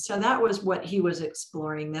that. So that was what he was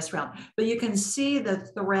exploring this round. But you can see the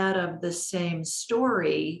thread of the same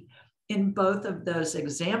story in both of those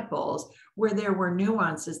examples where there were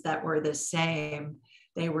nuances that were the same.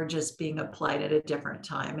 They were just being applied at a different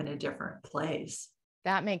time in a different place.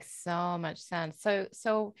 That makes so much sense.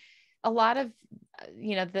 So a lot of,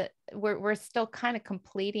 we're still kind of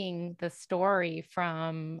completing the story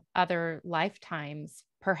from other lifetimes,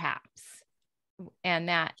 perhaps. And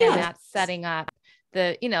that's setting up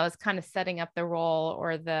it's kind of setting up the role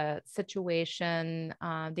or the situation,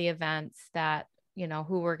 the events that,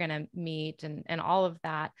 who we're going to meet and all of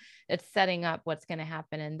that. It's setting up what's going to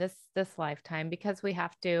happen in this lifetime, because we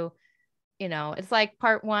have to, it's like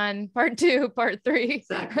part 1, part 2, part 3.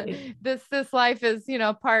 Exactly. This life is,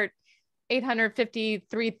 part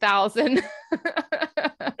 853,000.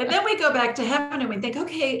 And then we go back to heaven and we think,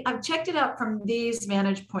 okay, I've checked it out from these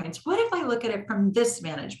vantage points. What if I look at it from this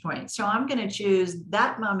vantage point? So I'm going to choose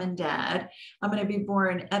that mom and dad. I'm going to be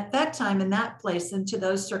born at that time in that place into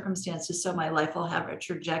those circumstances. So my life will have a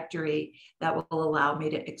trajectory that will allow me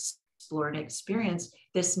to explore and experience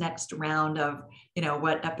this next round of,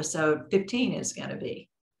 what episode 15 is going to be.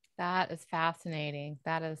 That is fascinating.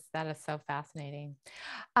 That is so fascinating.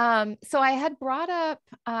 So I had brought up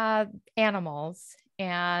animals,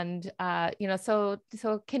 and so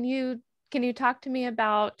can you talk to me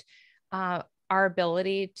about our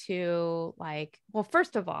ability to, like, well,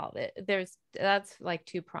 first of all, that's like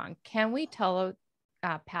two-pronged. Can we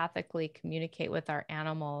telepathically communicate with our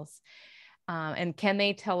animals, and can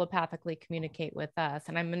they telepathically communicate with us?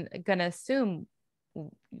 And I'm going to assume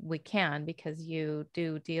we can, because you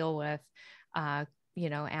do deal with,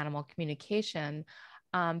 animal communication.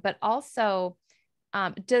 But also,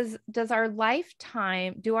 do our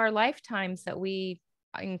lifetimes that we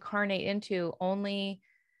incarnate into only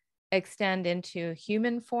extend into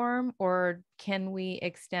human form, or can we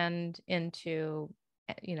extend into,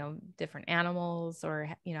 different animals, or,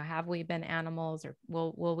 have we been animals, or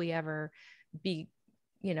will we ever be,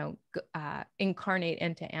 incarnate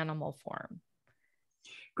into animal form?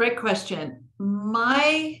 Great question.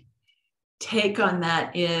 My take on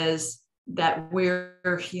that is that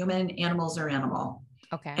we're human, animals are animal.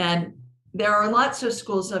 Okay. And there are lots of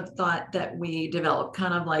schools of thought that we develop,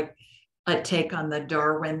 kind of like a take on the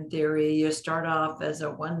Darwin theory. You start off as a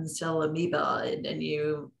one-cell amoeba, and then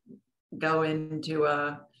you go into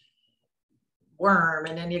a worm,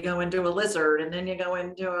 and then you go into a lizard, and then you go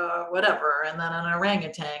into a whatever, and then an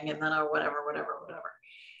orangutan, and then a whatever.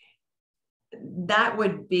 That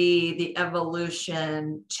would be the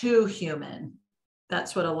evolution to human.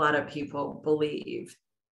 That's what a lot of people believe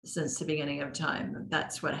since the beginning of time.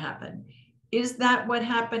 That's what happened. Is that what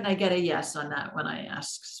happened? I get a yes on that when I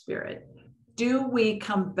ask spirit. Do we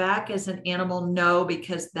come back as an animal? No,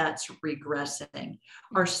 because that's regressing.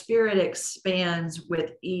 Our spirit expands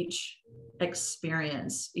with each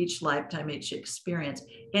experience, each lifetime, each experience,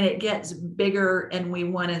 and it gets bigger, and we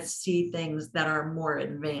want to see things that are more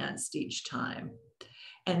advanced each time.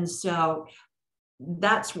 And so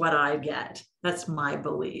that's what I get. That's my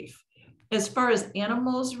belief. As far as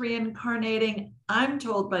animals reincarnating, I'm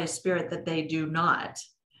told by spirit that they do not.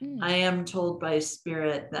 I am told by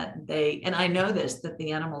spirit that and I know this, that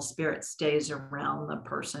the animal spirit stays around the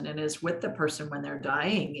person and is with the person when they're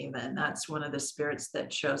dying even. That's one of the spirits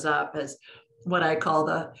that shows up as what I call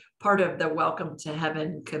the part of the Welcome to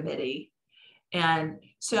Heaven committee. And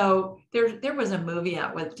so there was a movie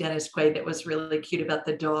out with Dennis Quaid that was really cute about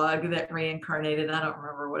the dog that reincarnated. I don't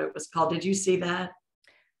remember what it was called. Did you see that?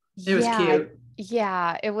 It was cute.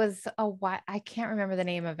 Yeah, it was I can't remember the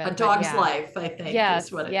name of it. A Dog's Life, I think,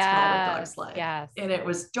 is what it's called, A Dog's Life. Yes. And it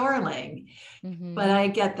was darling. Mm-hmm. But I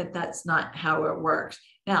get that that's not how it works.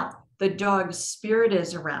 Now, the dog's spirit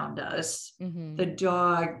is around us. Mm-hmm. The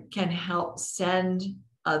dog can help send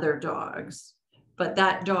other dogs, but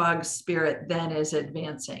that dog's spirit then is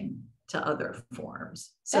advancing to other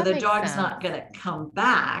forms. So the dog's not going to come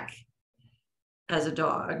back as a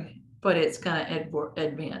dog, but it's going to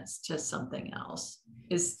advance to something else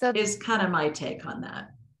is kind of my take on that.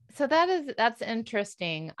 So that's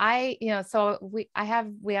interesting. We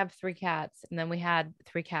have 3 cats, and then we had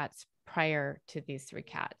 3 cats prior to these 3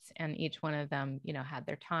 cats, and each one of them, had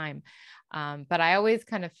their time. But I always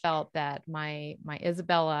kind of felt that my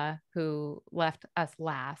Isabella, who left us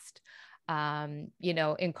last,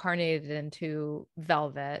 incarnated into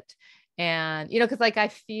Velvet, and, cause like, I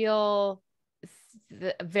feel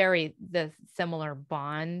the similar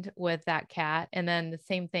bond with that cat. And then the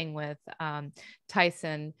same thing with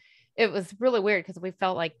Tyson. It was really weird because we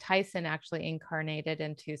felt like Tyson actually incarnated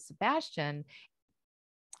into Sebastian.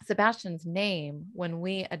 Sebastian's name when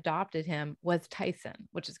we adopted him was Tyson,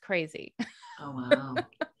 which is crazy. Oh, wow.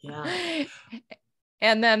 Yeah.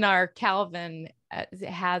 And then our Calvin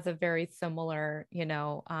has a very similar,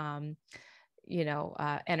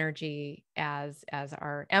 energy as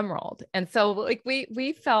our emerald. And so like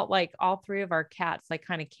we felt like all three of our cats like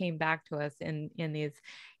kind of came back to us in these,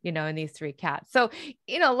 in these three cats. So,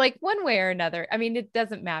 like one way or another, I mean, it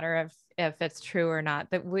doesn't matter if it's true or not,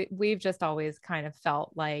 that we've just always kind of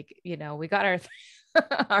felt like, we got our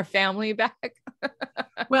our family back.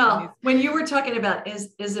 Well, when you were talking about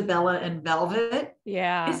Isabella and Velvet,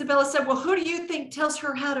 yeah, Isabella said, well, who do you think tells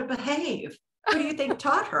her how to behave? Who do you think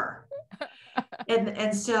taught her?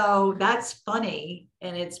 And so that's funny.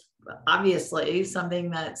 And it's obviously something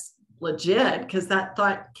that's legit, because that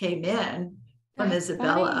thought came in from that's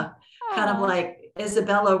Isabella. Kind of like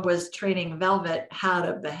Isabella was training Velvet how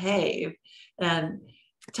to behave, and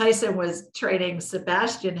Tyson was training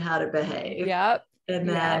Sebastian how to behave. Yep. And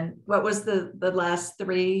then what was the last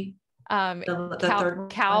three? The third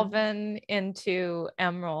Calvin into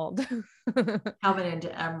Emerald. Calvin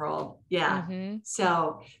into Emerald. Yeah. Mm-hmm.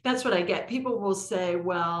 So that's what I get. People will say,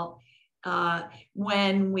 well,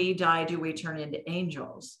 when we die, do we turn into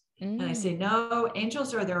angels? And I say, no,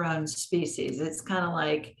 angels are their own species. It's kind of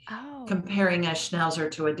like comparing a schnauzer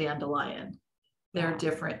to a dandelion. They're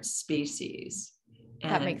different species.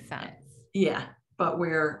 And that makes sense. Yeah. But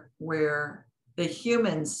we're the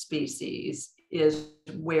human species is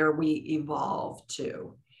where we evolve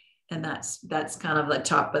to. And that's kind of the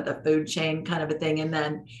top of the food chain kind of a thing. And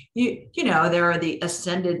then, there are the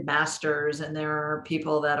ascended masters, and there are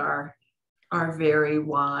people that are very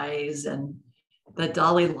wise, and the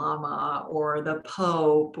Dalai Lama or the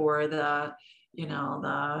Pope or the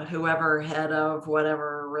whoever head of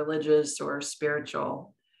whatever religious or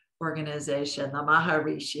spiritual organization, the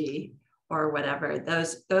Maharishi or whatever.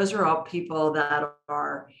 Those are all people that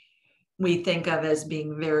we think of as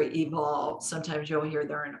being very evolved. Sometimes you'll hear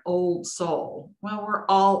they're an old soul. Well, we're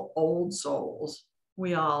all old souls.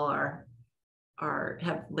 We all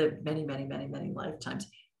have lived many, many, many, many lifetimes.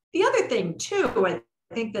 The other thing too, I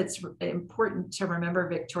think that's important to remember,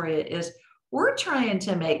 Victoria, is we're trying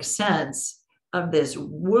to make sense of this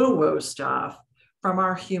woo-woo stuff from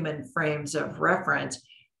our human frames of reference.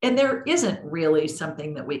 And there isn't really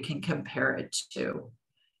something that we can compare it to.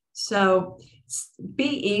 So be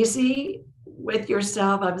easy with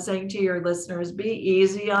yourself. I'm saying to your listeners, be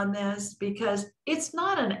easy on this, because it's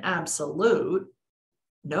not an absolute.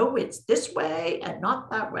 No, it's this way and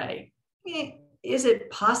not that way. Is it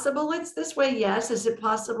possible it's this way? Yes. Is it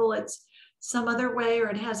possible it's some other way, or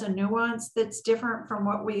it has a nuance that's different from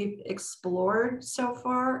what we've explored so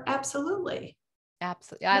far? Absolutely.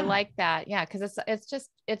 Absolutely. Yeah. I like that. Yeah. Cause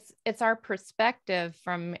it's our perspective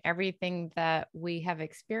from everything that we have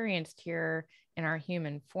experienced here in our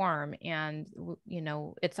human form. And,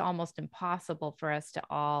 it's almost impossible for us to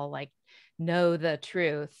all like know the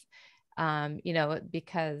truth,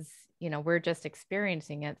 because, we're just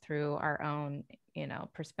experiencing it through our own,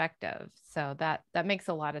 perspective. So that makes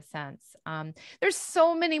a lot of sense. There's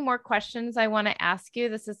so many more questions I want to ask you.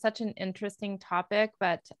 This is such an interesting topic,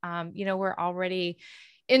 but, we're already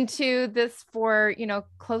into this for,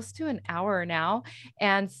 close to an hour now.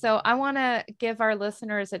 And so I want to give our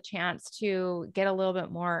listeners a chance to get a little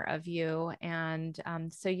bit more of you. And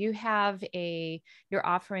so you're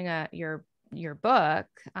offering your book,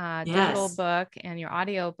 digital book, and your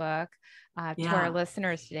audio book to our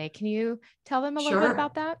listeners today. Can you tell them a little bit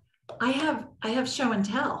about that? I have show and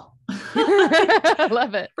tell. I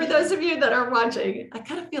love it. For those of you that are watching, I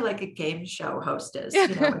kind of feel like a game show hostess,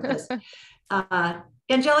 with this.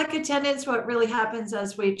 Angelic Attendants, what really happens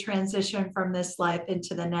as we transition from this life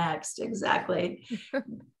into the next. Exactly.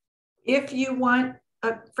 If you want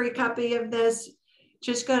a free copy of this,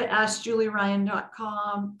 just go to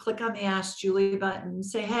AskJulieRyan.com, click on the Ask Julie button,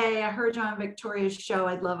 say, hey, I heard you on Victoria's show.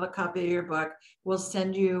 I'd love a copy of your book. We'll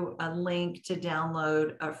send you a link to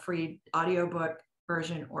download a free audiobook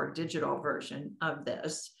version or digital version of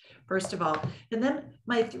this, first of all. And then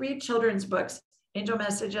my 3 children's books, Angel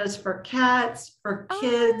Messages for Cats, for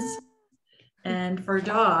Kids, and for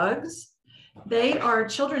Dogs. They are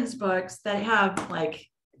children's books that have like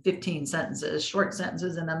 15 sentences, short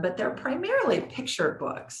sentences in them, but they're primarily picture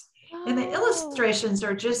books. And the illustrations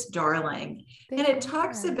are just darling. And it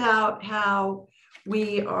talks about how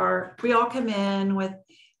we all come in with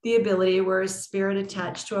the ability, we're a spirit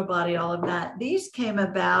attached to a body, all of that. These came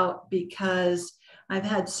about because I've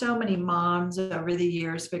had so many moms over the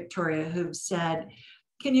years, Victoria, who've said,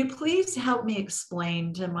 can you please help me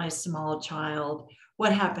explain to my small child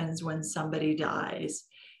what happens when somebody dies?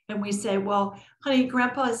 And we say, well, honey,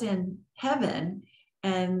 grandpa's in heaven.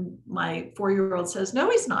 And my 4-year-old says, no,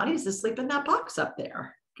 he's not. He's asleep in that box up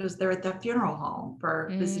there, because they're at the funeral home for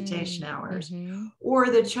visitation hours. Mm-hmm. Or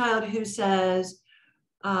the child who says,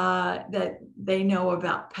 that they know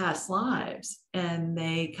about past lives, and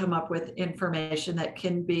they come up with information that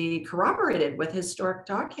can be corroborated with historic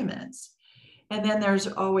documents. And then there's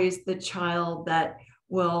always the child that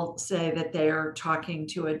will say that they are talking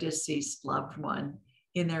to a deceased loved one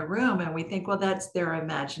in their room. And we think, well, that's their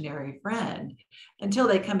imaginary friend, until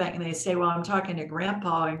they come back and they say, well, I'm talking to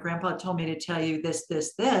grandpa, and grandpa told me to tell you this,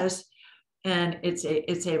 this, this. And it's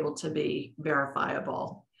able to be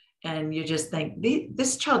verifiable. And you just think,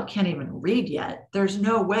 this child can't even read yet. There's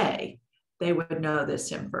no way they would know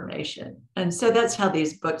this information. And so that's how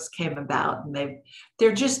these books came about. And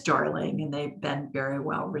they're just darling, and they've been very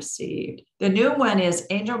well received. The new one is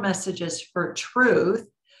Angel Messages for Truth,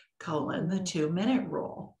 the 2-minute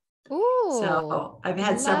rule. Ooh, so I've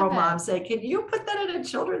had several moms say, can you put that in a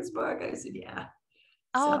children's book? I said, yeah.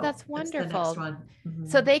 Oh, So that's wonderful. That's the next one. Mm-hmm.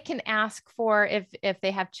 So they can ask for, if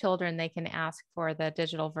they have children, they can ask for the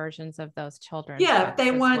digital versions of those children's Yeah, books if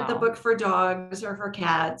they want the well. book for dogs or for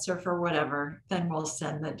cats or for whatever, then we'll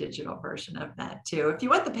send the digital version of that too. If you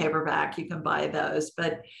want the paperback, you can buy those,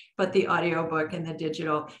 but the audiobook and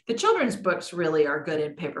the children's books really are good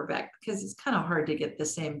in paperback, because it's kind of hard to get the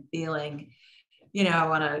same feeling,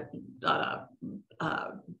 on a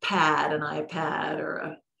pad, an iPad, or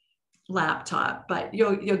a laptop, but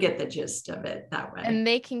you'll get the gist of it that way. And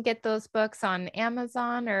they can get those books on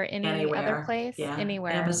Amazon or anywhere. Other place? Yeah.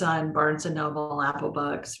 Anywhere. Amazon, Barnes and Noble, Apple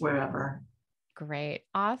Books, wherever. Great.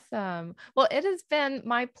 Awesome. Well, it has been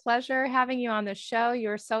my pleasure having you on the show.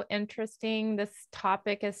 You're so interesting. This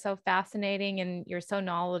topic is so fascinating, and you're so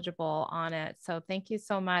knowledgeable on it. So thank you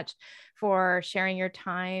so much for sharing your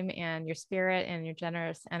time and your spirit and your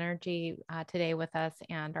generous energy today with us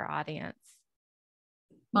and our audience.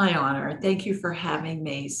 My honor. Thank you for having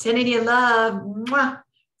me. Sending you love. Mwah,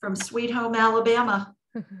 from Sweet Home, Alabama.